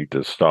that we need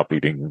to stop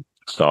eating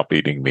stop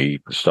eating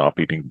meat, stop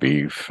eating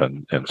beef,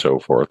 and so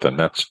forth. And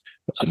that's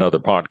another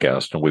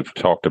podcast, and we've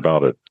talked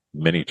about it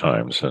many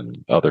times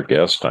and other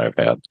guests I've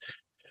had.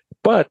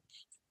 But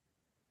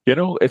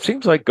it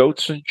seems like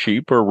goats and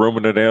sheep are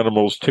ruminant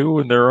animals too,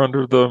 and they're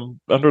under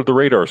the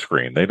radar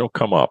screen. They don't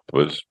come up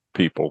as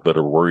people that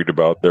are worried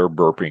about their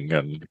burping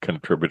and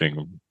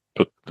contributing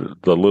to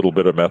the little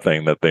bit of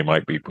methane that they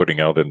might be putting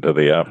out into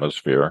the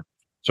atmosphere.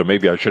 So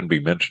maybe I shouldn't be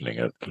mentioning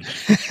it.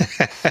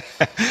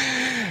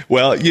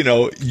 Well,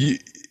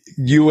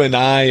 you and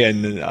I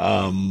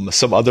and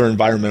some other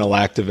environmental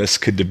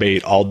activists could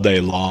debate all day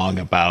long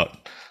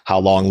about how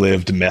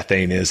long-lived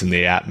methane is in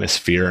the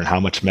atmosphere and how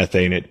much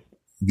methane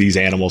these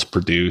animals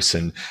produce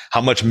and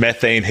how much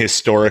methane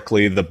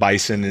historically the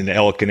bison and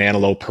elk and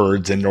antelope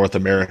herds in North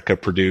America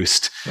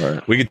produced.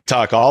 Right. We could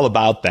talk all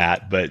about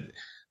that, but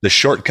the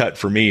shortcut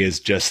for me is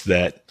just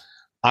that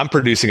I'm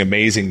producing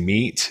amazing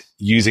meat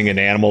using an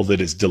animal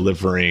that is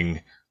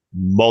delivering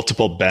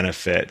multiple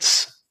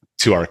benefits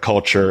to our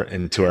culture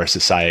and to our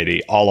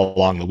society all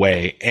along the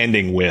way,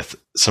 ending with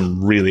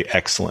some really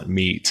excellent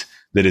meat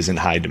that is in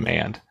high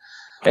demand.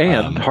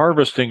 And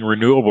harvesting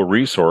renewable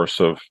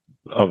resource of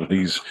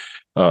these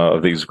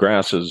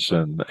grasses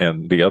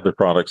and the other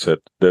products that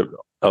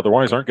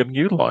otherwise aren't getting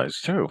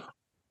utilized too.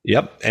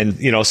 Yep.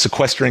 And,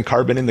 sequestering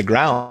carbon in the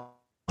ground,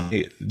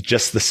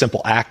 just the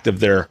simple act of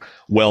their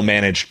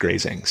well-managed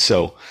grazing.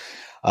 So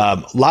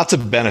lots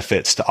of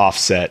benefits to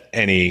offset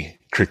any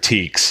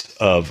critiques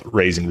of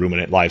raising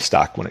ruminant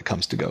livestock when it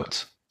comes to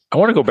goats. I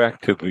want to go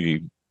back to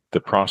the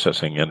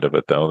processing end of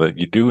it, though, that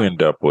you do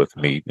end up with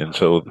meat. And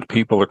so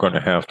people are going to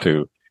have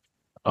to,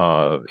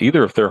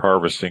 either if they're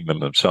harvesting them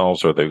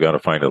themselves or they've got to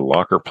find a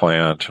locker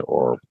plant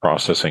or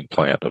processing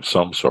plant of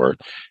some sort.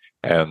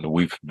 And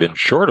we've been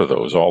short of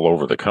those all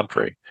over the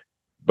country.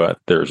 But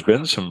there's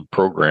been some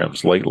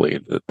programs lately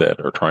that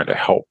are trying to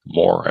help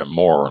more and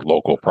more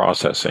local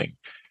processing.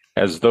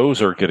 As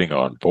those are getting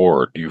on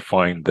board, do you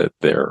find that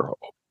they're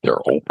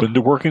open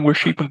to working with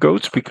sheep and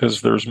goats?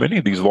 Because there's many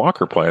of these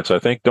locker plants, I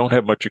think, don't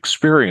have much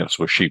experience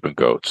with sheep and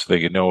goats.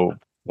 They know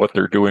what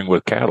they're doing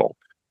with cattle.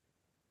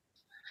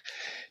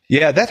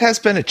 Yeah, that has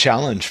been a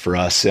challenge for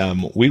us.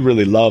 We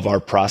really love our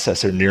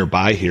processor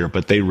nearby here,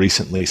 but they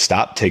recently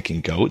stopped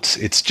taking goats.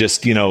 It's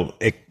just,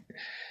 it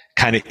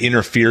kind of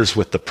interferes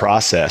with the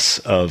process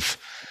of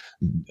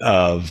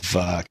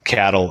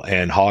cattle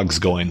and hogs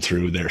going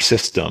through their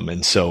system.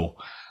 And so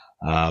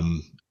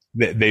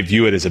they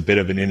view it as a bit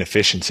of an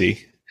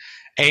inefficiency.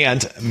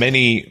 And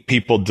many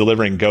people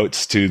delivering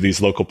goats to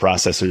these local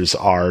processors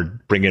are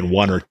bringing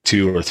 1 or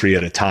 2 or 3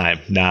 at a time,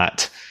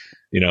 not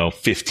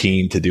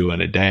 15 to do in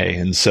a day.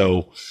 And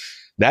so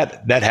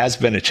that has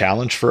been a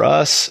challenge for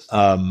us.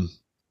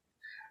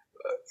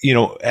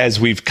 As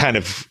we've kind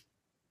of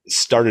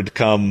started to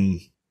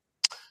come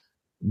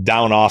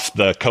down off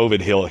the COVID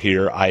hill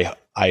here, I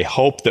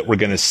hope that we're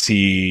going to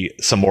see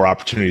some more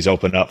opportunities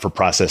open up for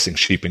processing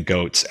sheep and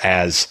goats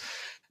as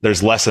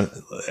there's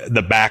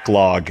the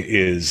backlog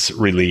is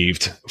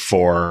relieved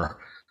for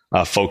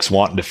folks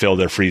wanting to fill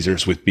their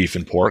freezers with beef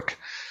and pork.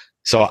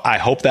 So I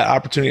hope that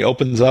opportunity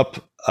opens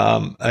up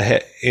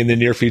ahead in the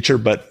near future,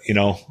 but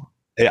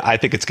I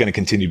think it's going to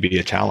continue to be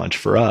a challenge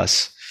for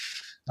us.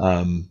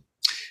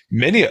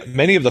 Many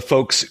of the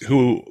folks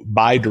who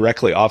buy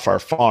directly off our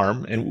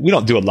farm, and we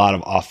don't do a lot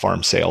of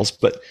off-farm sales,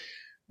 but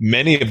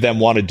many of them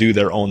want to do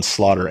their own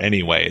slaughter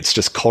anyway. It's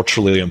just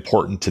culturally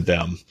important to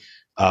them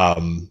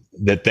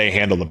that they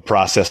handle the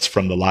process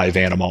from the live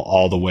animal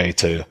all the way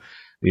to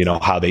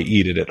how they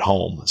eat it at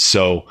home.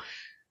 So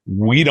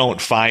we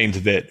don't find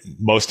that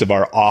most of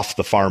our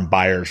off-the-farm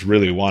buyers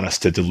really want us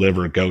to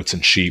deliver goats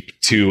and sheep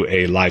to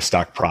a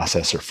livestock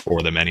processor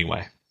for them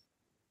anyway.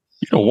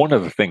 One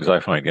of the things I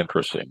find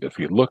interesting, if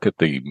you look at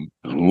the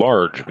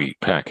large meat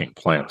packing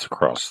plants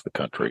across the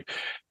country,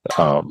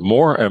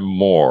 more and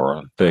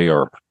more they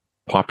are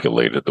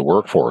populated, the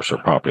workforce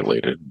are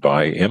populated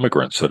by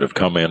immigrants that have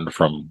come in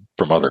from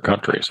other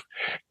countries.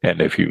 And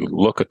if you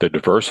look at the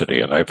diversity,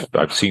 and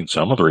I've seen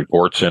some of the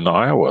reports in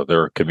Iowa,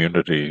 there are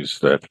communities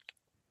that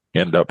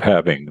end up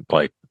having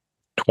like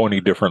 20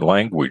 different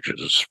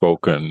languages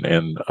spoken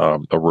in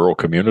a rural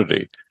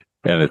community.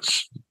 And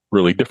it's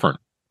really different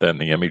than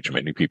the image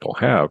many people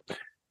have.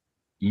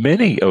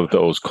 Many of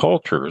those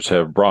cultures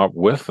have brought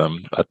with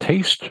them a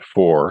taste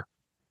for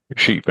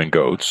sheep and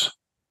goats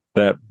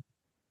that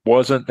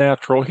wasn't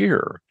natural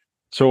here.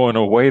 So in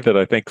a way that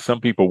I think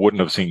some people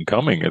wouldn't have seen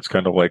coming, it's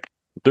kind of like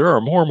there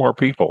are more and more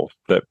people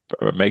that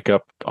make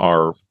up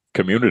our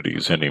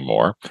communities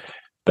anymore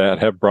that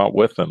have brought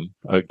with them,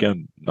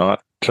 again,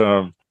 not,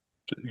 a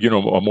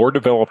more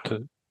developed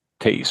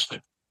taste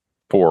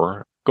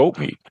for goat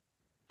meat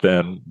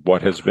than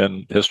what has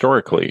been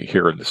historically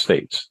here in the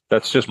States.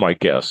 That's just my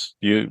guess.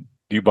 Do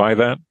you buy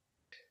that?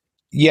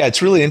 Yeah,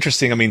 it's really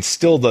interesting. I mean,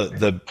 still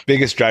the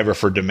biggest driver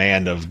for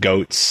demand of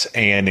goats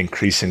and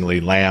increasingly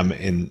lamb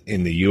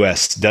in the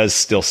U.S. does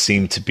still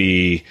seem to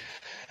be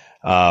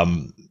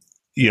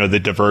the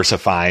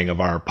diversifying of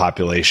our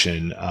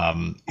population,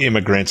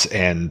 immigrants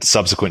and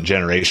subsequent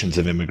generations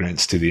of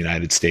immigrants to the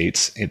United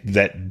States.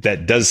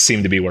 That does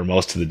seem to be where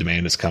most of the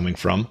demand is coming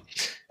from.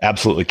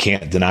 Absolutely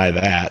can't deny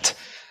that.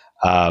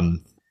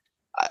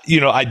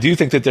 I do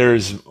think that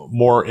there's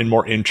more and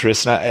more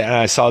interest, and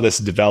I saw this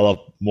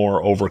develop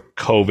more over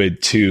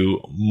COVID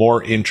too,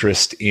 more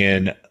interest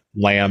in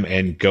lamb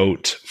and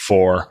goat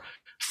for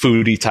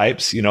foodie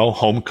types,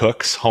 home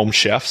cooks, home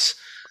chefs.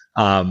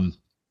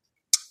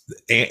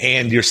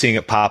 And you're seeing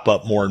it pop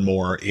up more and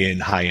more in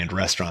high-end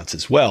restaurants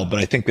as well. But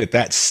I think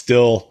that's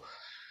still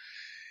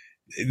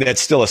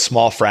a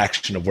small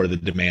fraction of where the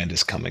demand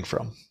is coming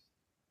from.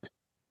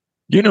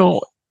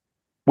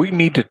 We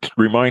need to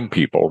remind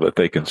people that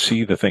they can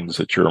see the things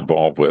that you're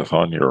involved with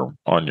on your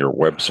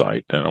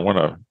website. And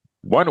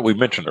why don't we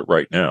mention it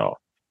right now?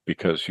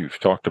 Because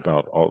you've talked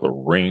about all the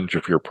range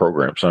of your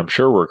programs. I'm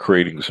sure we're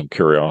creating some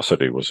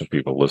curiosity with some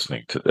people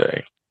listening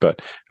today.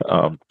 But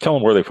tell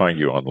them where they find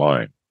you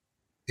online.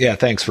 Yeah,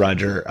 thanks,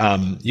 Roger.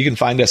 You can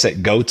find us at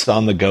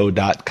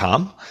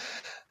goatsonthego.com.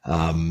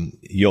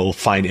 You'll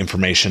find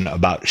information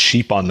about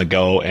sheep on the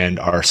go and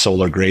our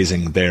solar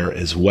grazing there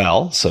as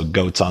well. So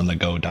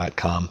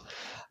goatsonthego.com.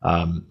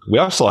 We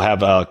also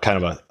have a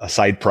kind of a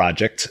side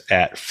project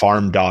at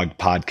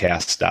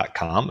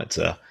farmdogpodcasts.com. It's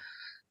a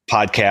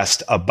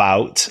podcast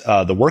about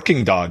the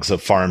working dogs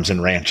of farms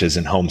and ranches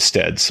and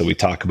homesteads. So we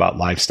talk about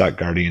livestock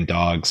guardian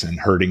dogs and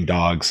herding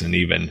dogs and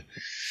even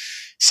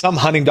some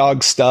hunting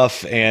dog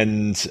stuff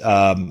and,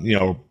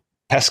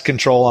 pest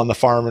control on the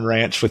farm and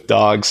ranch with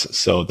dogs.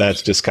 So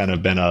that's just kind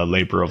of been a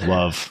labor of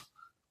love.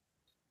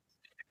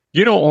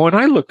 When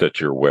I looked at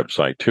your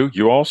website too,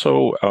 you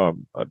also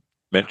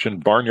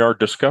mentioned Barnyard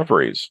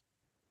Discoveries.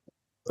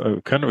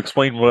 Kind of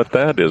explain what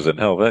that is and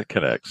how that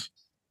connects.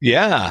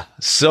 Yeah.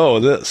 So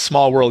the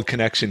small world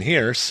connection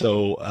here.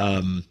 So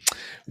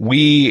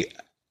we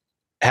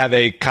have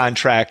a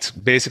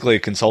contract, basically a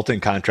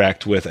consulting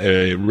contract with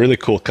a really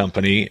cool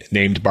company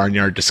named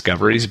Barnyard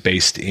Discoveries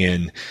based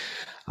in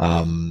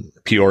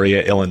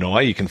Peoria, Illinois.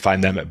 You can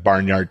find them at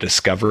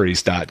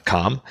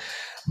barnyarddiscoveries.com.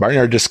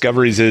 Barnyard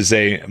Discoveries is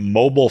a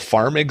mobile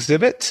farm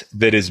exhibit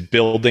that is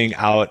building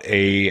out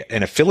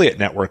an affiliate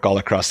network all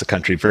across the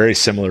country, very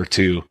similar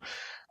to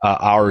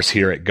ours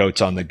here at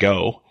Goats on the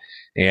Go.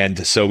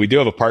 And so we do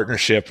have a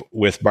partnership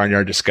with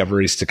Barnyard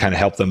Discoveries to kind of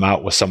help them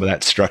out with some of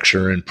that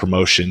structure and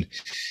promotion.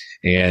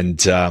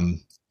 And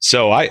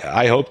so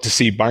I hope to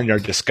see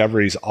Barnyard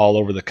Discoveries all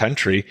over the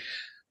country.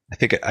 I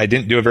think I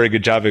didn't do a very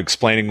good job of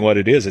explaining what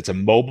it is. It's a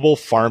mobile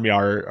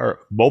farmyard or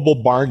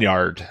mobile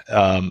barnyard,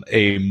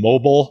 a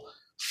mobile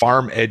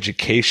farm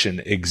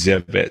education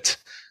exhibit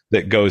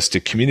that goes to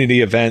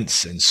community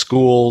events and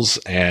schools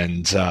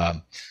and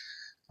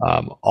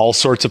all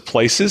sorts of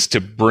places to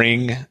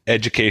bring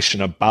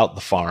education about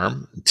the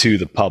farm to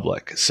the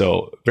public.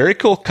 So very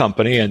cool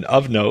company. And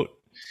of note,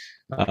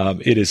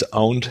 it is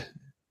owned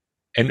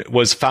and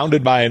was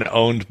founded by and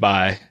owned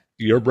by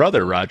your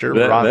brother, Roger,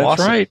 Ron that's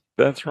Lawson. Right.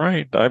 That's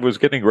right. I was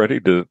getting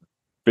ready to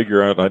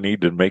figure out I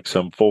need to make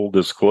some full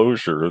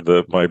disclosure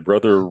that my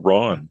brother,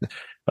 Ron,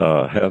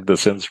 had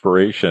this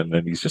inspiration,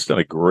 and he's just done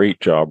a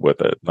great job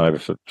with it. And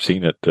I've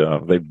seen it.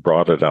 They've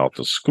brought it out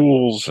to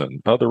schools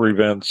and other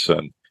events,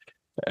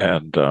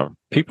 and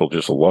people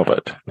just love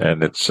it.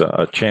 And it's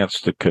a chance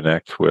to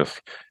connect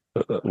with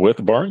the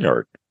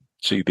barnyard,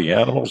 see the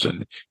animals,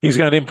 and he's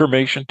got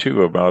information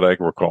too about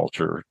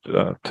agriculture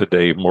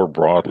today more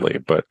broadly.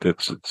 But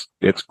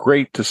it's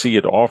great to see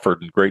it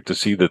offered, and great to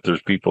see that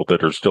there's people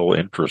that are still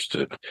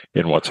interested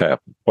in what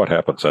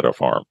happens at a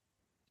farm.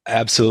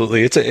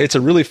 Absolutely, it's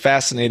a really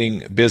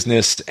fascinating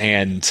business,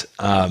 and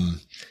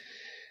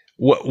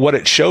what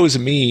it shows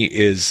me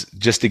is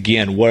just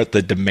again what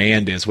the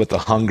demand is, what the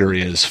hunger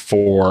is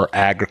for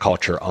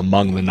agriculture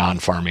among the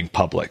non-farming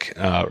public.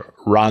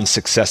 Ron's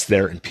success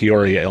there in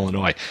Peoria,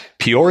 Illinois.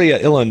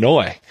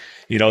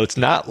 It's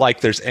not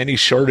like there's any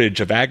shortage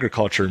of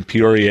agriculture in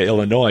Peoria,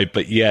 Illinois,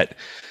 but yet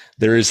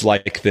there is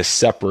like this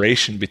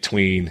separation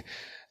between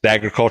the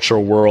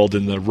agricultural world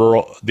and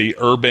the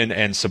urban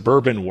and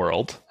suburban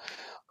world.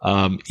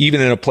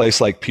 Even in a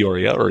place like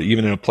Peoria, or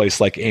even in a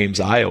place like Ames,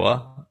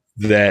 Iowa,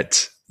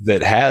 that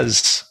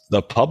has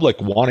the public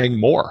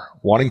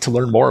wanting to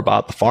learn more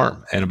about the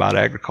farm and about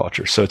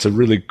agriculture. So it's a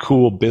really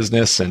cool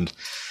business and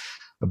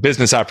a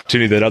business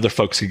opportunity that other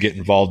folks could get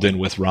involved in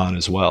with Ron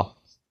as well.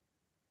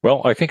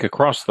 Well, I think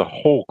across the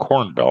whole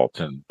Corn Belt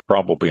and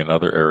probably in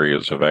other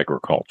areas of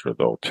agriculture,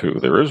 though, too,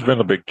 there has been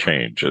a big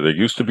change. There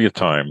used to be a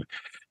time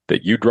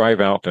that you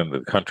drive out into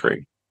the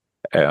country,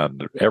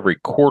 and every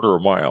quarter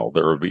mile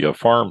there would be a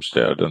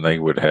farmstead, and they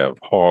would have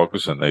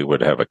hogs, and they would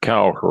have a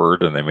cow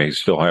herd, and they may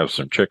still have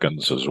some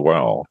chickens as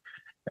well.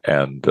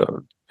 And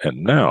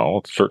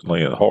now,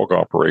 certainly in hog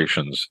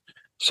operations,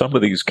 some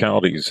of these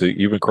counties,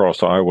 even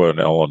across Iowa and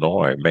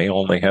Illinois, may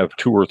only have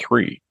 2 or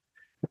 3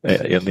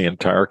 in the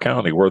entire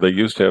county, where they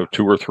used to have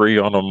 2 or 3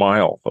 on a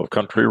mile of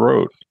country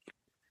road.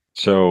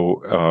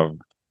 So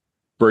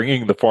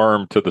bringing the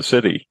farm to the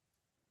city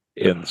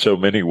in so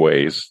many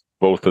ways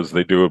both as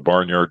they do at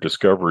Barnyard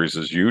Discoveries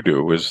as you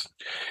do, is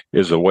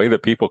a way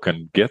that people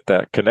can get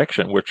that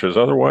connection, which is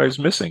otherwise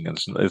missing.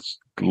 It's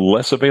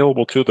less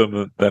available to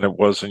them than it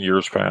was in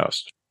years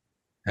past.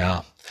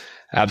 Yeah,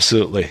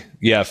 absolutely.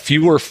 Yeah,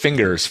 fewer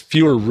fingers,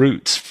 fewer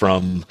roots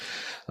from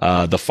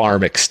the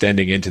farm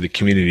extending into the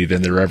community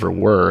than there ever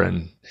were.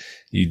 And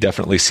you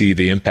definitely see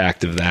the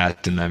impact of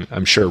that. And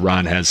I'm sure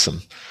Ron has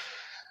some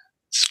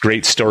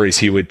great stories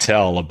he would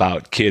tell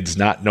about kids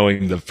not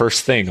knowing the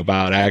first thing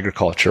about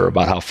agriculture,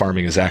 about how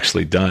farming is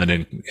actually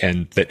done,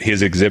 and that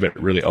his exhibit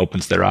really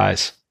opens their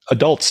eyes.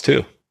 Adults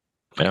too.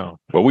 Yeah.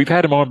 Well, we've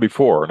had him on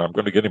before, and I'm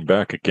going to get him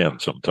back again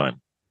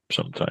sometime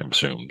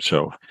soon.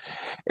 So,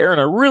 Aaron,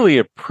 I really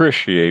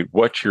appreciate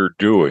what you're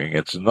doing.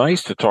 It's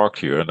nice to talk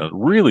to you, and it's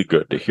really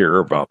good to hear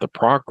about the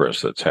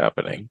progress that's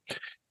happening.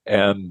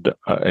 And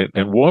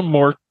one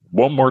more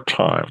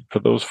time for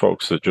those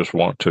folks that just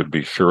want to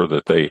be sure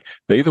that they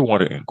either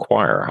want to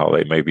inquire how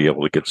they may be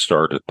able to get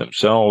started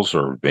themselves,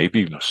 or maybe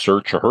even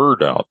search a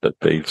herd out that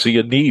they see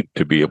a need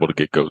to be able to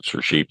get goats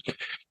or sheep.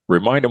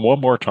 Remind them one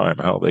more time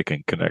how they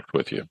can connect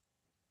with you.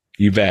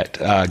 You bet.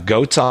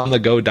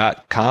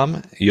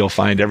 Goatsonthego.com. You'll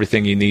find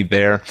everything you need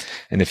there.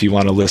 And if you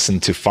want to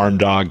listen to Farm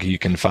Dog, you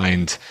can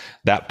find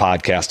that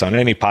podcast on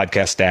any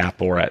podcast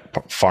app or at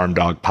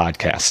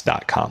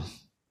farmdogpodcast.com.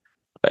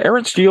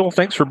 Aaron Steele,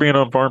 thanks for being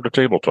on Farm to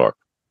Table Talk.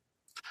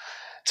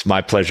 It's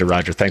my pleasure,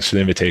 Roger. Thanks for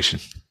the invitation.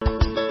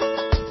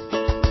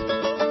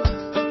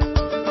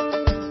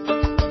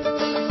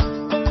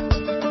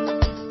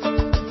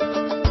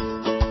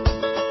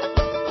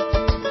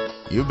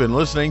 You've been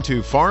listening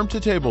to Farm to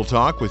Table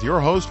Talk with your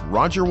host,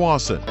 Roger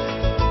Wasson.